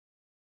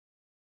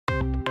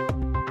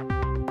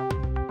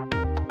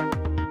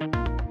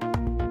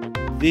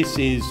This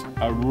is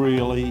a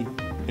really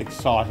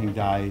exciting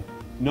day,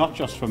 not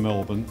just for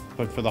Melbourne,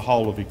 but for the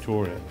whole of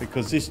Victoria,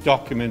 because this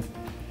document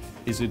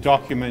is a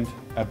document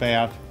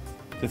about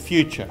the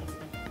future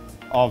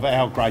of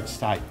our great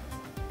state,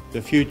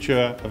 the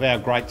future of our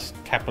great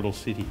capital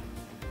city.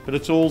 But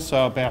it's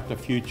also about the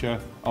future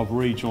of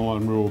regional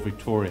and rural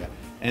Victoria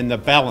and the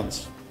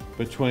balance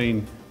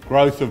between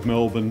growth of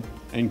Melbourne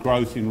and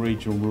growth in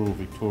regional and rural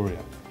Victoria.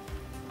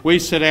 We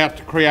set out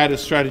to create a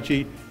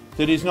strategy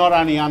that is not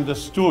only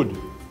understood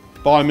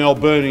by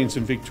Melburnians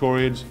and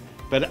Victorians,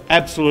 but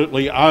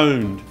absolutely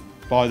owned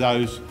by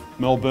those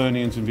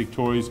Melburnians and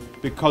Victorians,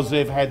 because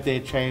they've had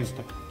their chance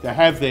to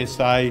have their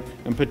say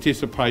and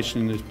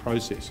participation in this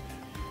process.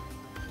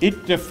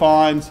 It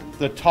defines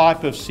the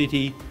type of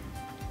city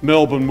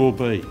Melbourne will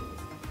be,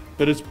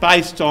 but it's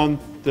based on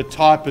the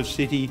type of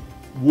city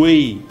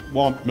we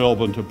want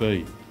Melbourne to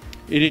be.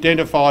 It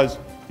identifies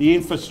the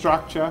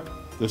infrastructure,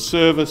 the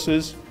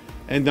services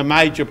and the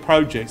major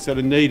projects that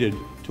are needed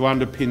to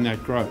underpin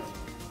that growth.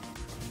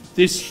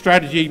 This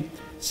strategy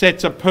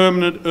sets a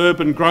permanent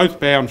urban growth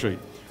boundary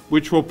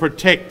which will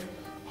protect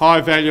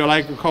high-value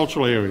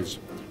agricultural areas,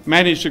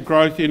 manage the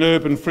growth in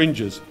urban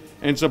fringes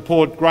and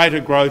support greater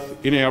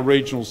growth in our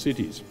regional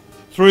cities.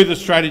 Through the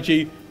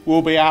strategy,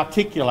 we'll be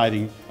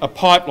articulating a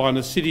pipeline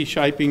of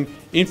city-shaping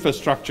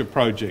infrastructure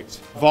projects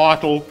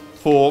vital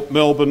for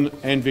Melbourne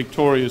and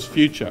Victoria's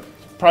future.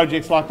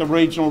 Projects like the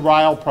Regional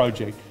Rail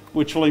Project,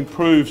 which will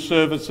improve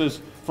services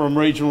from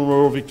regional and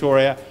rural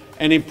Victoria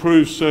and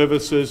improve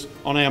services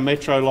on our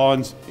metro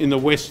lines in the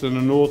western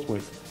and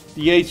northwest.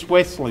 The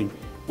East-West Link,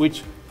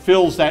 which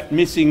fills that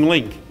missing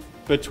link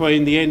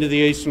between the end of the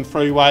Eastern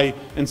Freeway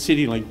and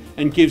CityLink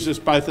and gives us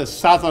both a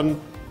southern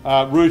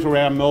route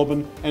around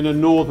Melbourne and a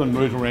northern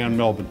route around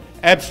Melbourne.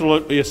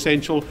 Absolutely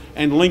essential,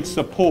 and links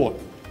support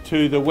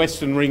to the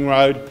Western Ring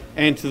Road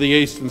and to the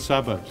eastern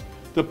suburbs.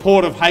 The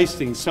Port of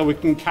Hastings, so we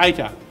can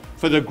cater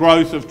for the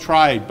growth of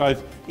trade,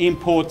 both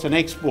imports and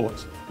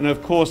exports. And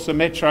of course the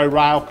Metro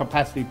Rail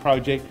Capacity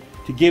Project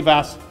to give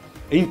us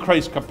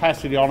increased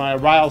capacity on our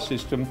rail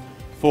system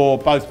for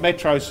both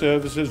metro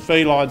services,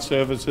 V-line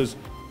services.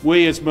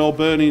 We as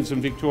Melburnians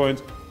and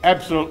Victorians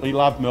absolutely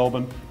love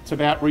Melbourne. It's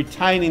about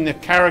retaining the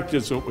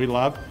characters that we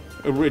love,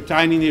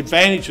 retaining the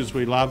advantages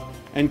we love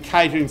and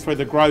catering for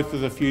the growth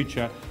of the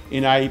future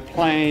in a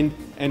planned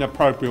and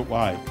appropriate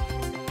way.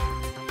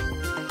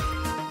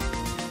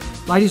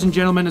 Ladies and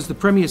gentlemen, as the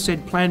Premier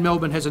said, Plan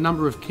Melbourne has a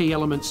number of key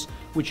elements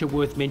which are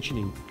worth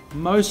mentioning.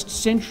 Most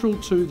central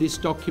to this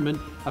document,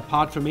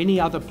 apart from any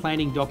other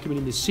planning document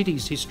in the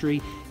city's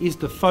history, is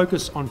the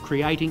focus on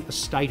creating a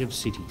state of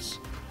cities.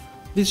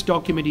 This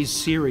document is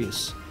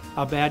serious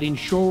about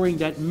ensuring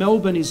that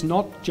Melbourne is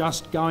not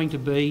just going to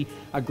be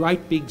a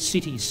great big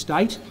city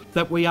state,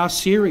 that we are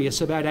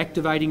serious about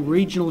activating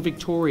regional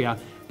Victoria,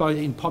 both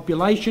in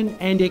population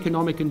and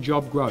economic and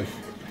job growth.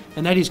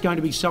 And that is going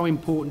to be so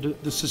important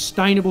to the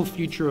sustainable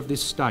future of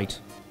this state.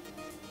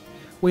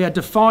 We are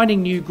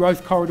defining new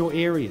growth corridor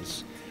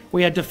areas.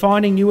 We are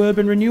defining new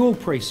urban renewal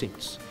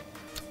precincts.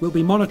 We'll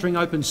be monitoring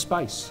open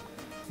space.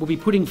 We'll be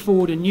putting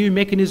forward a new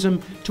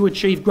mechanism to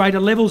achieve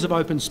greater levels of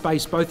open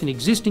space both in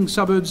existing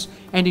suburbs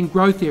and in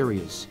growth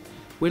areas.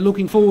 We're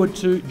looking forward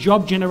to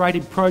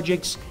job-generated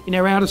projects in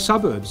our outer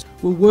suburbs.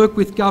 We'll work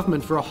with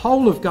government for a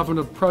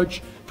whole-of-government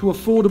approach to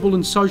affordable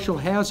and social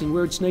housing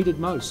where it's needed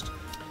most.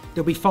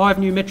 There'll be 5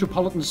 new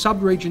metropolitan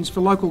sub-regions for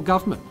local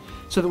government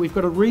so that we've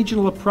got a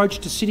regional approach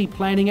to city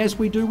planning as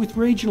we do with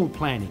regional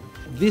planning.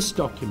 This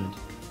document,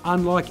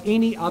 unlike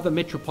any other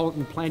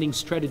metropolitan planning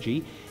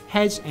strategy,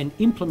 has an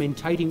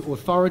implementing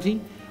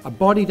authority, a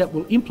body that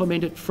will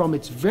implement it from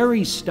its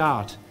very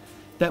start,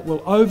 that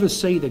will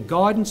oversee the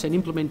guidance and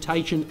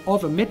implementation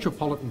of a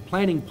metropolitan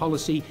planning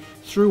policy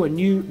through a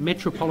new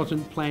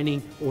metropolitan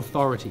planning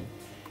authority.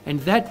 And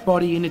that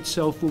body in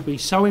itself will be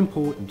so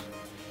important,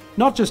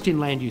 not just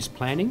in land use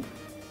planning,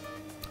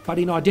 but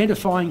in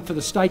identifying for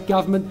the state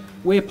government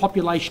where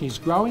population is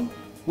growing,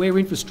 where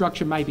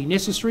infrastructure may be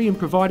necessary, and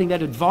providing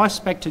that advice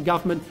back to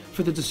government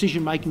for the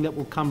decision making that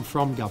will come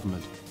from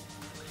government.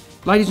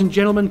 Ladies and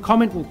gentlemen,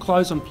 comment will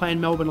close on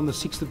Plan Melbourne on the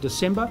 6th of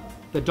December.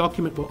 The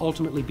document will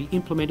ultimately be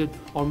implemented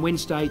on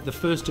Wednesday, the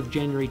 1st of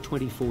January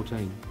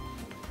 2014.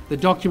 The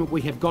document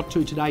we have got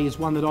to today is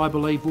one that I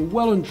believe will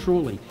well and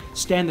truly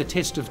stand the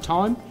test of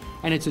time,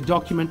 and it's a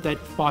document that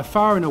by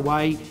far and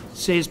away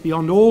says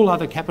beyond all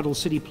other capital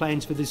city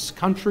plans for this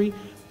country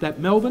that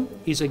Melbourne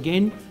is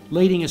again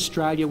leading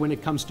Australia when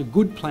it comes to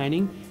good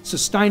planning,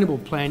 sustainable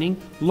planning,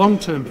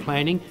 long-term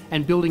planning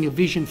and building a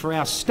vision for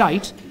our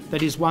state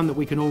that is one that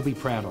we can all be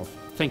proud of.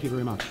 Thank you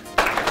very much.